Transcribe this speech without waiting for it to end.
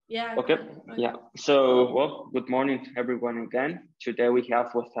Yeah. Okay. Okay. Yeah. So, well, good morning to everyone again. Today we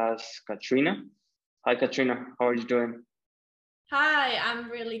have with us Katriina. Hi, Katriina. How are you doing? Hi,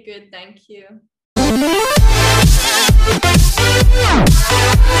 I'm really good, thank you.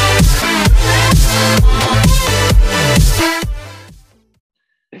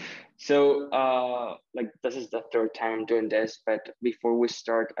 So, like this is the third time doing this, but before we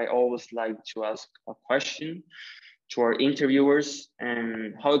start, I always like to ask a question to our interviewers.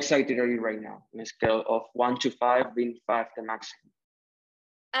 And how excited are you right now? On a scale of 1 to 5, being 5 the maximum.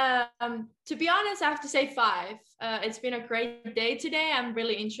 To be honest, I have to say 5. It's been a great day today. I'm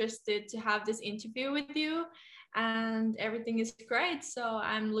really interested to have this interview with you, and everything is great. So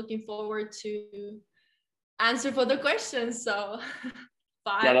I'm looking forward to answer for the questions. So Yeah,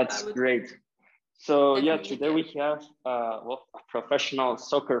 5, I that's would great. So yeah, definitely today give. we have well, a professional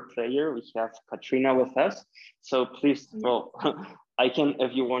soccer player. We have Katriina with us. So please, Yeah. well, I can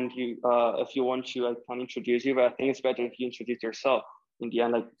if you want to, I can introduce you, but I think it's better if you introduce yourself. In the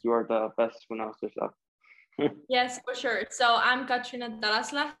end, like you are the best who knows yourself. Yes, for sure. So I'm Katriina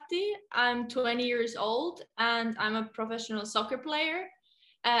Talaslahti. I'm 20 years old and I'm a professional soccer player.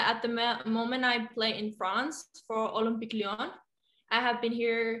 At the moment, I play in France for Olympique Lyon. I have been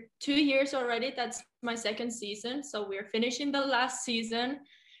here 2 years already. That's my second season. So we're finishing the last season,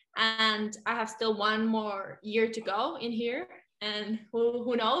 and I have still one more year to go in here. And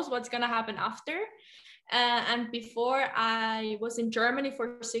who knows what's going to happen after. And before, I was in Germany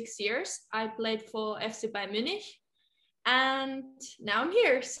for 6 years. I played for FC Bayern Munich, and now I'm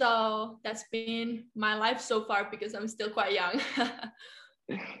here. So that's been my life so far because I'm still quite young.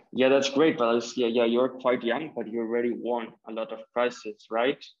 Yeah, that's great. But yeah, you're quite young, but you already won a lot of prizes,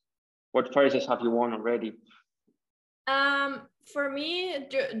 right? What prizes have you won already? For me,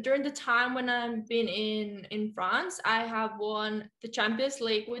 during the time when I've been in France, I have won the Champions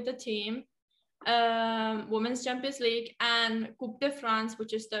League with the team, Women's Champions League, and Coupe de France,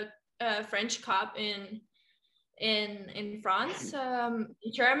 which is the French Cup in France.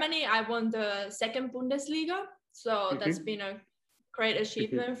 In Germany, I won the second Bundesliga, so that's Mm-hmm. been a great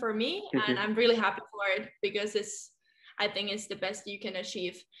achievement for me, and Mm-hmm. I'm really happy for it because I think it's the best you can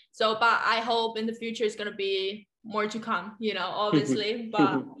achieve. So, but I hope in the future it's gonna be more to come, obviously.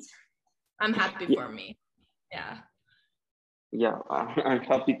 But I'm happy Yeah. for me. Yeah. Yeah, I'm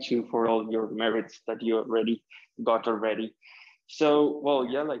happy too for all your merits that you already got already. So, well,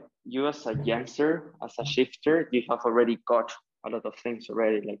 yeah, like you as a youngster, as a shifter, you have already got a lot of things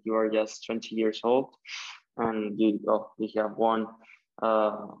already. Like you are just 20 years old, and you have won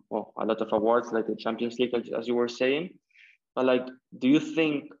well, a lot of awards, like the Champions League, as you were saying. But like, do you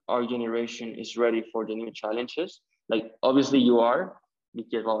think our generation is ready for the new challenges? Like, obviously you are,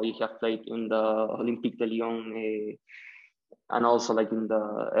 because well, you have played in the Olympique de Lyon. And also like in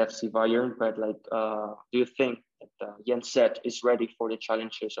the FC Bayern, but like, do you think that Jens Set is ready for the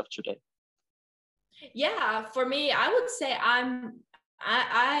challenges of today? Yeah, for me, I would say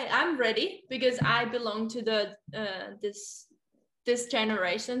I'm ready because I belong to the this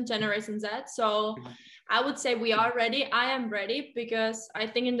generation Z. So I would say we are ready. I am ready because I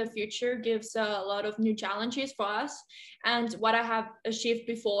think in the future gives a lot of new challenges for us. And what I have achieved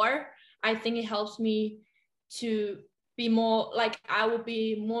before, I think it helps me to be more like I will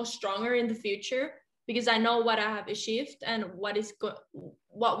be more stronger in the future because I know what I have achieved and what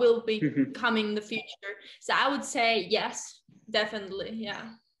will be coming in the future. So I would say yes, definitely. Yeah.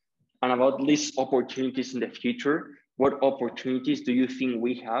 And about these opportunities in the future, what opportunities do you think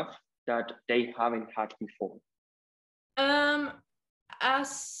we have that they haven't had before? Um,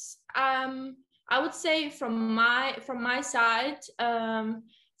 as I would say from my side,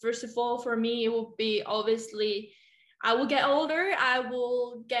 first of all, for me, it will be obviously I will get older. I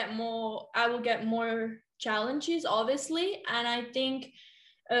will get more challenges, obviously, and I think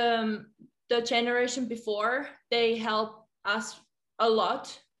the generation before they help us a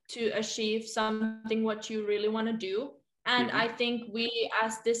lot to achieve something what you really want to do. And I Mm-hmm. think we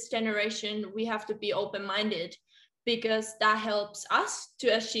as this generation we have to be open-minded because that helps us to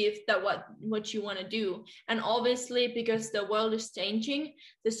achieve that what you want to do. And obviously because the world is changing,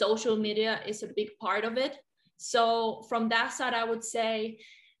 the social media is a big part of it. So from that side I would say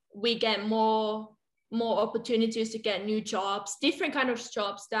we get more opportunities to get new jobs, different kind of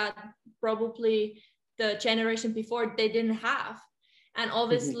jobs that probably the generation before they didn't have. And Mm-hmm.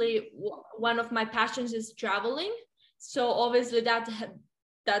 obviously one of my passions is traveling, so obviously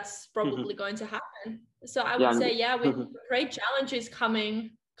that's probably Mm-hmm. going to happen. So I Yeah. would say yeah, we have great challenges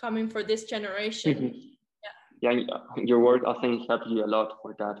coming for this generation. Yeah, your work I think helped you a lot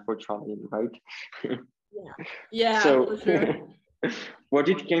for that, for traveling, right? Yeah, yeah, So for sure. What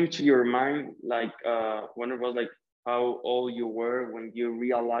did came to your mind, like when it was like how old you were when you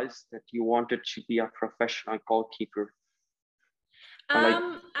realized that you wanted to be a professional goalkeeper? Or like,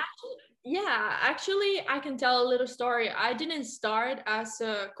 Actually, I can tell a little story. I didn't start as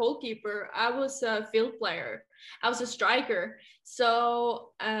a goalkeeper. I was a field player. I was a striker.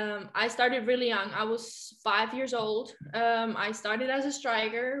 So I started really young. I was 5 years old. I started as a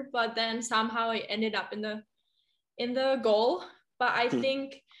striker, but then somehow I ended up in the goal. But I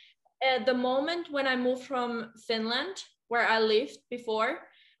think at the moment when I moved from Finland, where I lived before,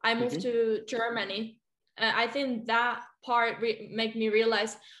 I moved to Germany. I think that part made me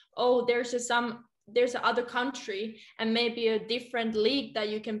realize, oh, there's another country and maybe a different league that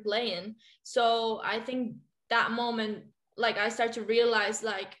you can play in. So I think that moment, like I start to realize,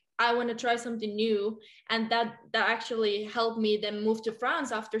 like I want to try something new, and that actually helped me then move to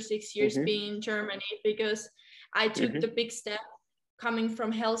France after 6 years being in Germany, because I took the big step coming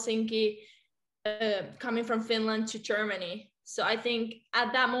from Helsinki, coming from Finland to Germany. So I think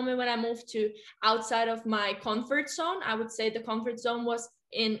at that moment when I moved to outside of my comfort zone, I would say the comfort zone was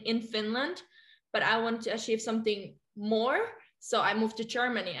in Finland, but I wanted to achieve something more. So I moved to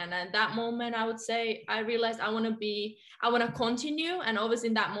Germany, and at that moment, I would say I realized I want to continue. And obviously,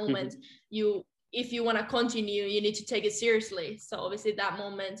 in that moment, if you want to continue, you need to take it seriously. So obviously, that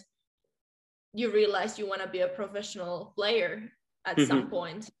moment, you realize you want to be a professional player at some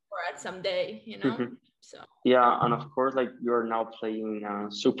point or at some day, you know. So yeah, and of course, like you're now playing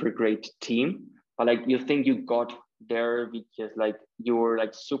a super great team, but like you think you got there because like you were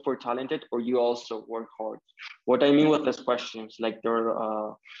like super talented, or you also work hard. What I mean with this question is like there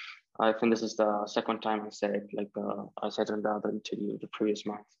I think this is the second time I said it, like I said in the other interview the previous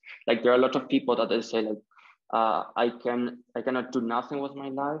month. Like there are a lot of people that they say like I cannot do nothing with my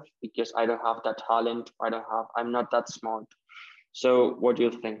life because I don't have that talent. I'm not that smart. So what do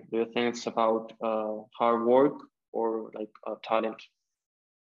you think? Do you think it's about hard work or like talent?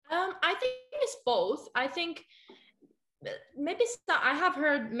 I think it's both. I think maybe I have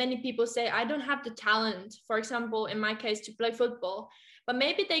heard many people say I don't have the talent, for example, in my case, to play football, but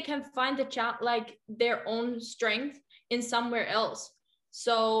maybe they can find like their own strength in somewhere else.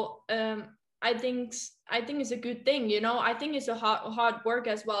 So I think it's a good thing, you know. I think it's a hard work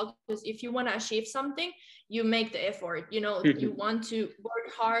as well, because if you want to achieve something, you make the effort, you know. You want to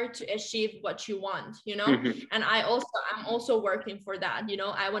work hard to achieve what you want, you know. And I'm also working for that, you know.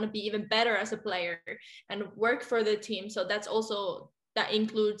 I want to be even better as a player and work for the team. So that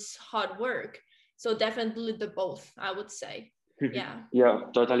includes hard work. So definitely the both, I would say. Yeah. Yeah,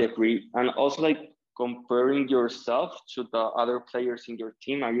 totally agree. And also like comparing yourself to the other players in your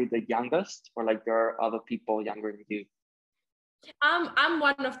team, are you the youngest or like there are other people younger than you? I'm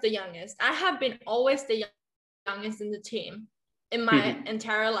one of the youngest. I have been always the youngest in the team in my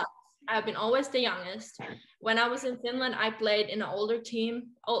entire life. I've been always the youngest. When I was in Finland, I played in an older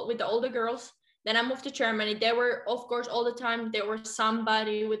team with the older girls. Then I moved to Germany. There were, of course, all the time there was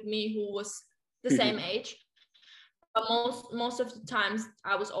somebody with me who was the same age. But most of the times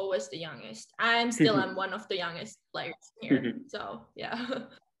I was always the youngest. I'm one of the youngest players here. So yeah.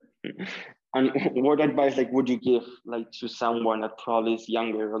 And what advice like would you give like to someone that probably is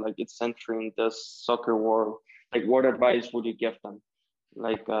younger or like it's entering the soccer world? Like what advice would you give them?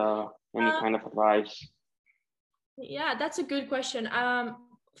 Like any kind of advice? Yeah, that's a good question.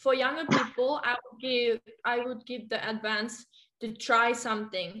 For younger people, I would give the advice to try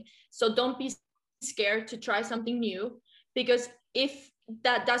something. So don't be scared to try something new, because if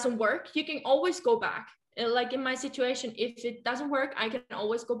that doesn't work, you can always go back. Like in my situation, if it doesn't work, I can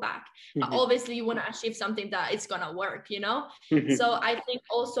always go back. But obviously, you want to achieve something that it's gonna work, you know. So I think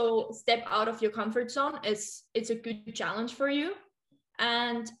also step out of your comfort zone it's a good challenge for you,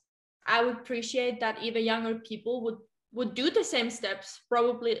 and I would appreciate that even younger people would do the same steps,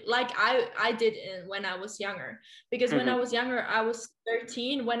 probably like I did when I was younger. Because when I was younger, I was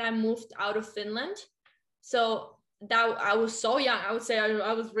 13 when I moved out of Finland. So that I was so young. I would say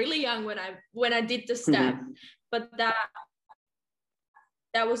I was really young when I did the step. But that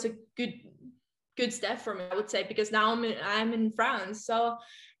was a good step for me, I would say, because now I'm in France. So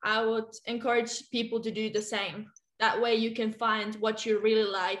I would encourage people to do the same. That way you can find what you really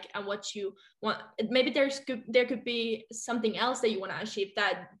like and what you want. Maybe there could be something else that you want to achieve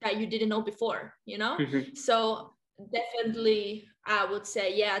that you didn't know before, you know. So definitely I would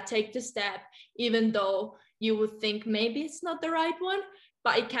say, yeah, take the step, even though you would think maybe it's not the right one,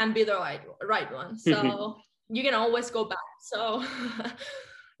 but it can be the right one. So you can always go back. So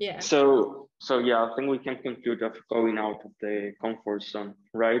Yeah. So yeah, I think we can conclude of going out of the comfort zone,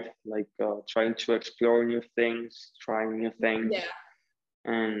 right? Like trying to explore new things, trying new things, Yeah.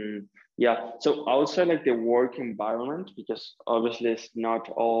 and yeah. So outside like the work environment, because obviously it's not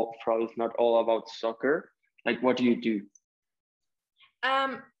all, probably it's not all about soccer. Like, what do you do?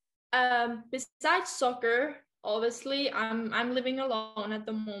 Um, besides soccer, obviously, I'm living alone at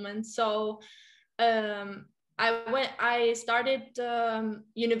the moment. So, um, I started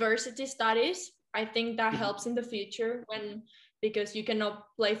university studies. I think that helps in the future because you cannot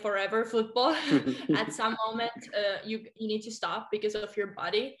play forever football. At some moment, you need to stop because of your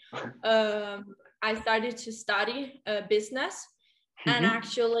body. I started to study business, and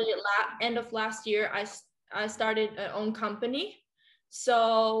actually, end of last year, I started an own company.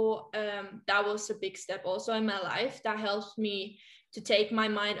 So that was a big step also in my life that helps me to take my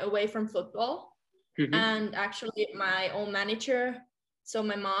mind away from football. And actually my own manager, so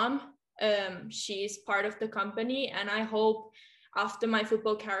my mom, she's part of the company, and I hope after my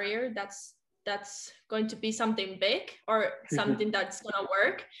football career that's going to be something big or something that's gonna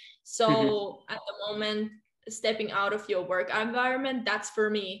work. So at the moment, stepping out of your work environment, that's for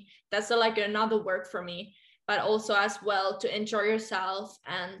me, that's like another work for me, but also as well to enjoy yourself.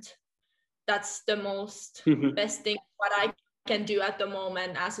 And that's the most best thing what I can do at the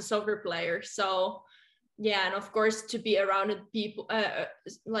moment as a soccer player. So yeah, and of course to be around with people,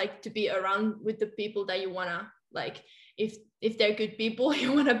 like to be around with the people that you wanna, like if they're good people,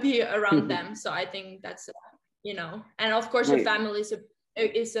 you wanna be around them. So I think that's and of course your Right. family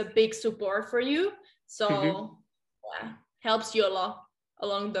is a big support for you. So yeah, helps you a lot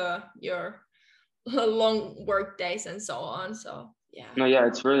along your long work days and so on. So yeah. No, yeah,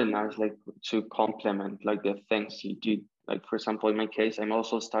 it's really nice, like to complement like the things you do. Like for example, in my case, I'm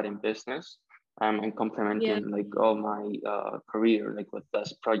also studying business. I'm Yeah. complementing like all my career, like with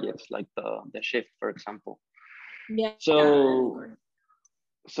those projects, like the shift, for example. Yeah, of So course.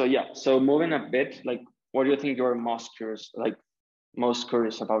 so yeah, so moving a bit, like what do you think you're most curious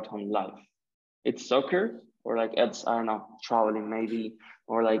about in life? It's soccer or like it's, I don't know, traveling maybe,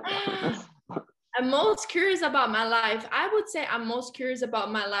 or like I'm most curious about my life. I would say I'm most curious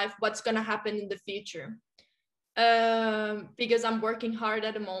about my life, what's gonna happen in the future. Because I'm working hard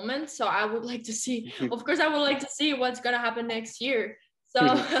at the moment, so I would like to see. Of course, I would like to see what's gonna happen next year. So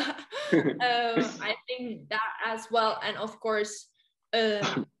I think that as well, and of course,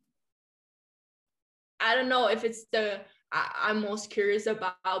 I don't know if it's I'm most curious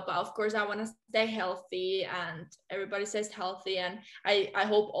about, but of course I want to stay healthy, and everybody says healthy, and I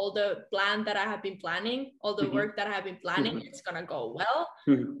hope all the plan that I have been planning, all the work that I have been planning, it's gonna go well.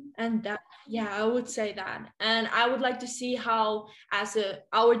 And that, yeah, I would say that. And I would like to see how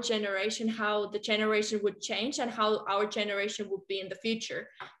our generation, how the generation would change and how our generation would be in the future,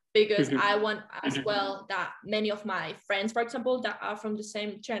 because I want as well that many of my friends, for example, that are from the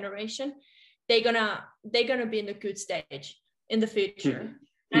same generation, they're gonna be in a good stage in the future.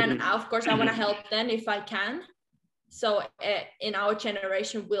 And of course I want to help them if I can. So in our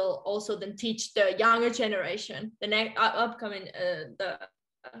generation we'll also then teach the younger generation, the next upcoming the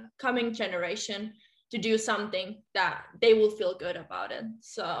coming generation, to do something that they will feel good about it.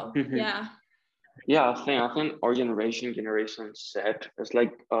 So yeah. Yeah, I think our generation set is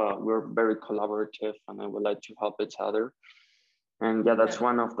like we're very collaborative and I would like to help each other. And yeah, that's Yeah.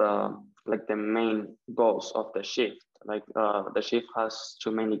 one of the like the main goals of the shift. Like the shift has too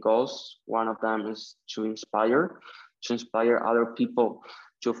many goals. One of them is to inspire other people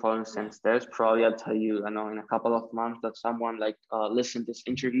to follow in same steps. Probably I'll tell you, I know in a couple of months that someone like listened this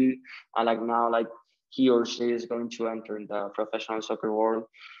interview and like now like he or she is going to enter in the professional soccer world,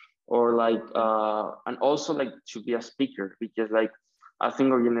 or like and also like to be a speaker, because like I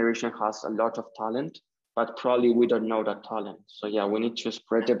think our generation has a lot of talent, but probably we don't know that talent. So yeah, we need to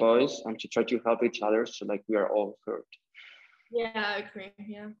spread the voice and to try to help each other so like we are all heard. Yeah, I agree.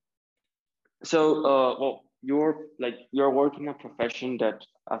 Yeah. So well, you're working a profession that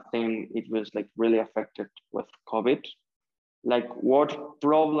I think it was like really affected with COVID. Like what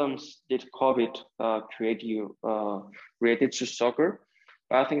problems did COVID created to soccer?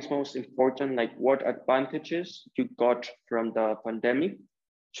 But I think it's most important, like what advantages you got from the pandemic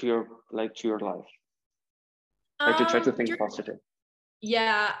to your life. Like to try to think positive.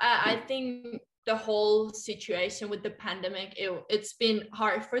 Yeah, I think the whole situation with the pandemic, it's been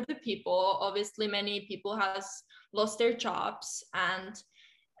hard for the people. Obviously, many people has lost their jobs, and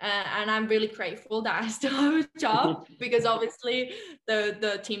I'm really grateful that I still have a job, because obviously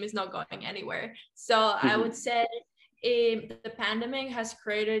the team is not going anywhere. So I would say the pandemic has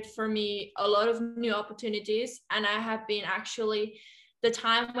created for me a lot of new opportunities, and I have been actually the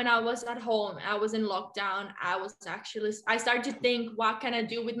time when I was at home, I was in lockdown, I started to think, what can I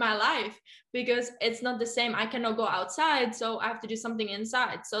do with my life? Because it's not the same. I cannot go outside, so I have to do something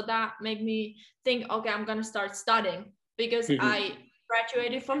inside. So that made me think, okay, I'm gonna start studying, because I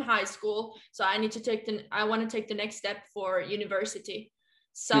graduated from high school, so I want to take the next step for university.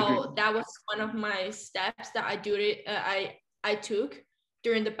 So that was one of my steps that I took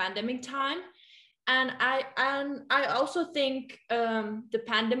during the pandemic time. And I also think the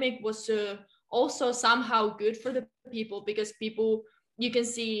pandemic was also somehow good for the people, because people, you can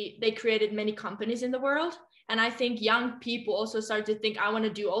see, they created many companies in the world, and I think young people also start to think, I want to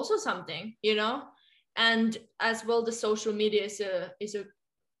do also something, you know. And as well, the social media is a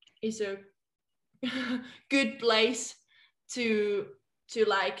good place to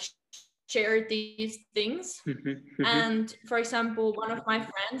like share these things. And for example, one of my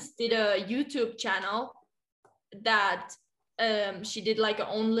friends did a YouTube channel that she did like her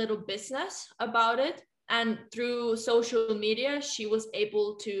own little business about it, and through social media she was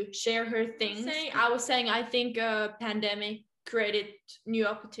able to share her things. I was saying I think a pandemic created new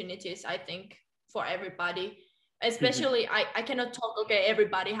opportunities, I think, for everybody, especially I cannot talk, okay,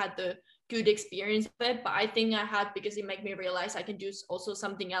 everybody had the good experience of it, but I think I had, because it made me realize I can do also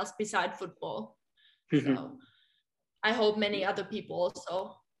something else beside football. So I hope many other people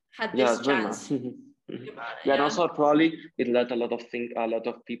also had this chance. Yeah, and also probably it let a lot of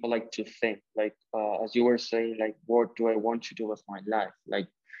people like to think, like as you were saying, like, what do I want to do with my life? Like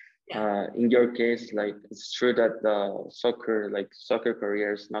in your case, like, it's true that the soccer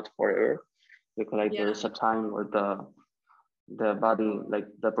career is not forever, because like there's a time where the body, like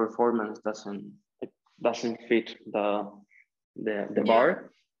the performance doesn't fit the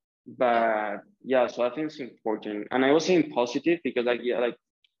bar. But yeah, so I think it's important. And I was saying positive because like, yeah, like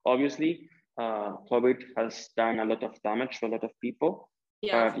obviously COVID has done a lot of damage to a lot of people.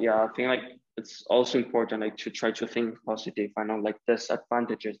 But yeah, I think like it's also important like to try to think positive. I know like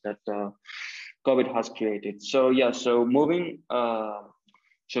disadvantages that COVID has created. So yeah, so moving to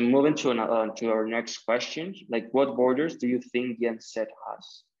our next question, like what borders do you think Gen Z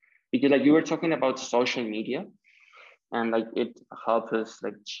has? Because like you were talking about social media, and like it helps us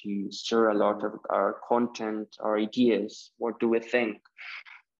like to share a lot of our content, our ideas. What do we think?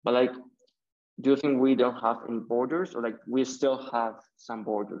 But like, do you think we don't have any borders, or like we still have some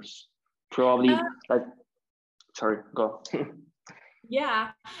borders? Probably like, sorry, go.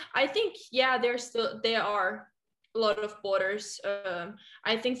 Yeah, I think, yeah, there are a lot of borders.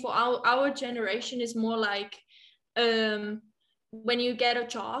 I think for our generation is more like when you get a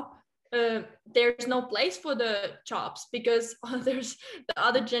job, there's no place for the jobs, because there's the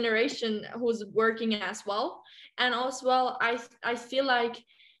other generation who's working as well. And also, well, I feel like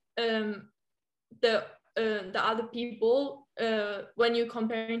the other people, when you're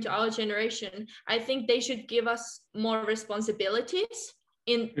comparing to our generation, I think they should give us more responsibilities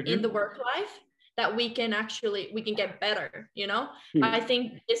in the work life, that we can get better, you know. I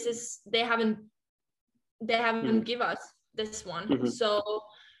think this is they haven't give us this one. So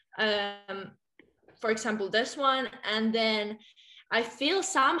for example, this one. And then I feel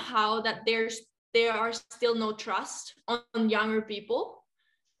somehow that there are still no trust on younger people.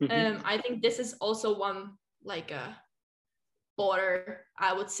 I think this is also one, like a border,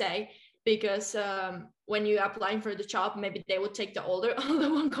 I would say, because when you applying for the job, maybe they would take the older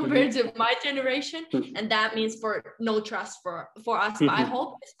one compared to my generation, and that means for no trust for us. But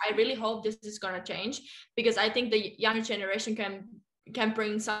I really hope this is gonna change, because I think the younger generation can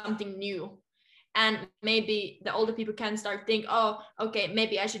bring something new, and maybe the older people can start think, oh, okay,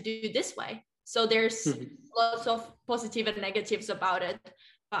 maybe I should do this way. So there's lots of positive and negatives about it.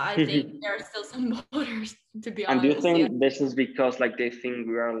 But I think there are still some borders, to be honest. And do you think this is because like they think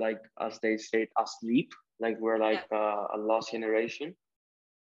we are like, as they say, asleep, like we're like a lost generation?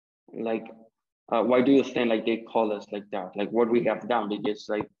 Like, why do you think like they call us like that? Like what we have done? Because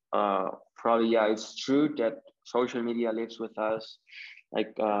like probably, yeah, it's true that social media lives with us.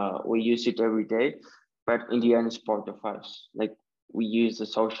 Like we use it every day, but in the end, it's part of us. Like we use the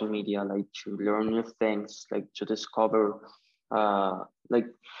social media like to learn new things, like to discover like,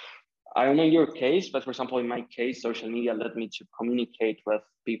 I don't know your case, but for example, in my case, social media led me to communicate with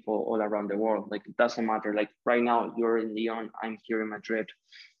people all around the world. Like it doesn't matter. Like right now, you're in Lyon, I'm here in Madrid,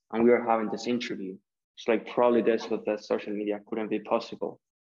 and we are having this interview. It's like probably this with the social media couldn't be possible.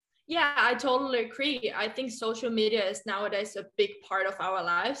 Yeah, I totally agree. I think social media is nowadays a big part of our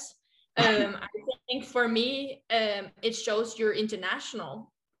lives. I think for me, it shows you're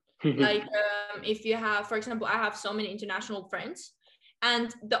international. Like if you have, for example, I have so many international friends,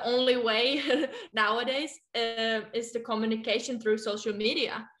 And the only way nowadays is the communication through social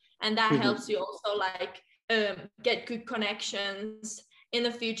media, and that helps you also like get good connections. In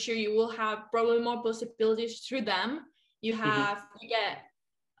the future, you will have probably more possibilities through them. You get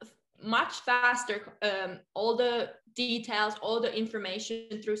much faster all the details, all the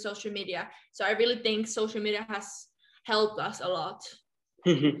information through social media. So I really think social media has helped us a lot.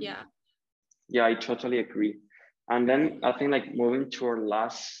 Yeah. Yeah, I totally agree. And then I think like moving to our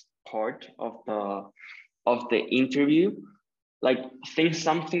last part of the interview, like think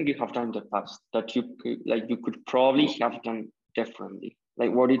something you have done in the past that you could probably have done differently.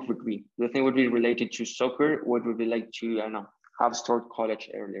 Like what it would be. Do you think it would be related to soccer, or it would be like to, I don't know, have started college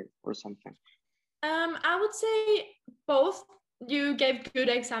earlier or something? I would say both. You gave good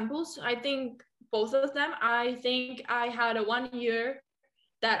examples. I think both of them. I think I had a 1 year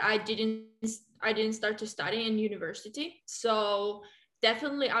that I didn't start to study in university. So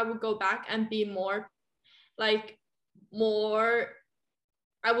definitely I would go back and be more like more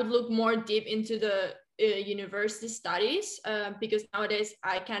I would look more deep into the university studies because nowadays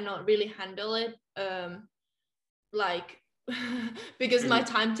I cannot really handle it like because my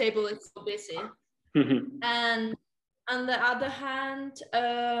timetable is so busy. And on the other hand,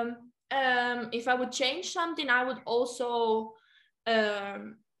 if I would change something, I would also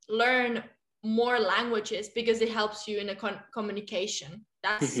learn more languages because it helps you in a communication.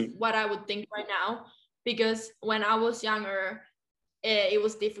 That's what I would think right now. Because when I was younger, it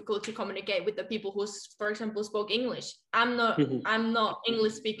was difficult to communicate with the people who, for example, spoke English. I'm not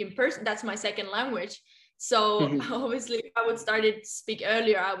English speaking person. That's my second language. So obviously, if I would started to speak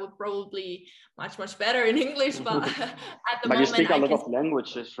earlier, I would probably much better in English. But at the But you moment, speak a I lot can. of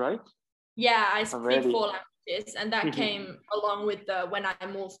languages, right? Yeah, I speak Already. 4 languages, and that came along with when I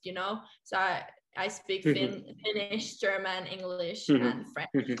moved. So I speak Finnish, German, English, and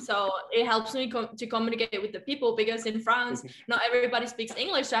French. So it helps me to communicate with the people because in France, not everybody speaks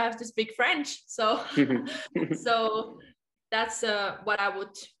English. So I have to speak French. So so that's what I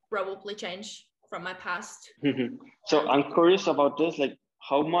would probably change from my past. So I'm curious about this. Like,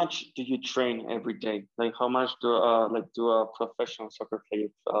 how much do you train every day? Like, how much do a professional soccer player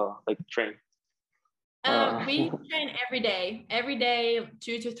like train? We train every day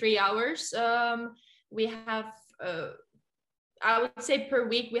 2 to 3 hours. We have I would say per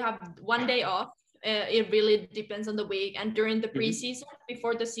week we have 1 day off. It really depends on the week. And during the preseason,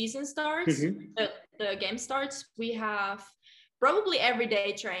 before the season starts, the game starts, we have probably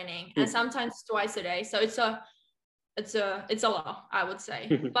everyday training and sometimes twice a day. So it's a lot, I would say.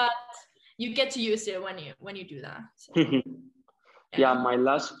 But you get to use it when you do that. So, yeah, my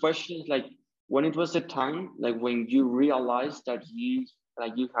last question is like, when it was the time, like when you realized that you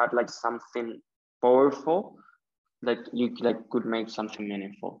had like something powerful, like you like could make something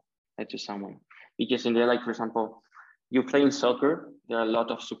meaningful like to someone, because in there, like for example, you play in soccer, there are a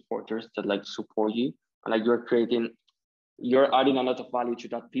lot of supporters that like support you, and like you're adding a lot of value to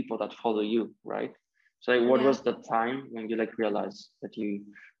that people that follow you, right? So like, what was the time when you like realized that you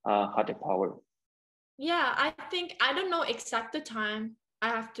had the power? Yeah, I think I don't know exact the time. I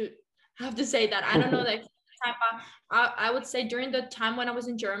have to say that I don't know the exact time, but I would say during the time when I was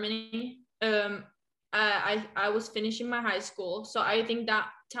in Germany, I was finishing my high school, so I think that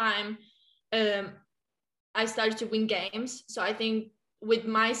time, I started to win games. So I think with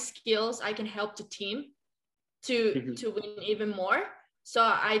my skills, I can help the team to win even more. So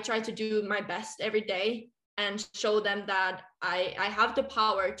I try to do my best every day and show them that I have the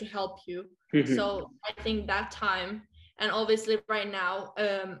power to help you. So I think that time, and obviously right now,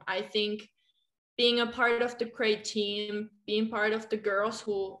 I think being a part of the great team, being part of the girls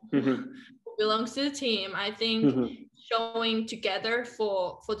who belongs to the team, I think showing together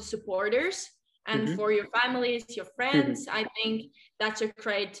for the supporters and for your families, your friends, I think that's a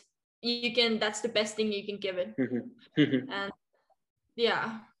great, that's the best thing you can give it. And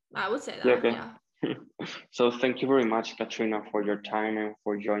yeah, I would say Yeah, that. okay. Yeah. So thank you very much, Katrina, for your time and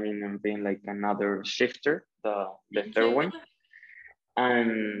for joining and being like another shifter, the Thank third you. one.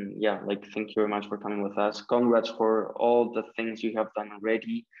 And yeah, like thank you very much for coming with us. Congrats for all the things you have done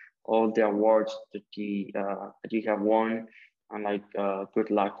already, all the awards that you have won, and like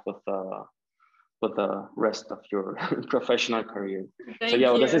good luck with the rest of your professional career. So Thank yeah,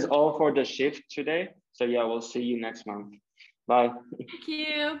 well, this you. is all for the shift today. So yeah, we'll see you next month. Bye. Thank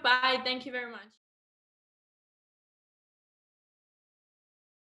you. Bye. Thank you very much.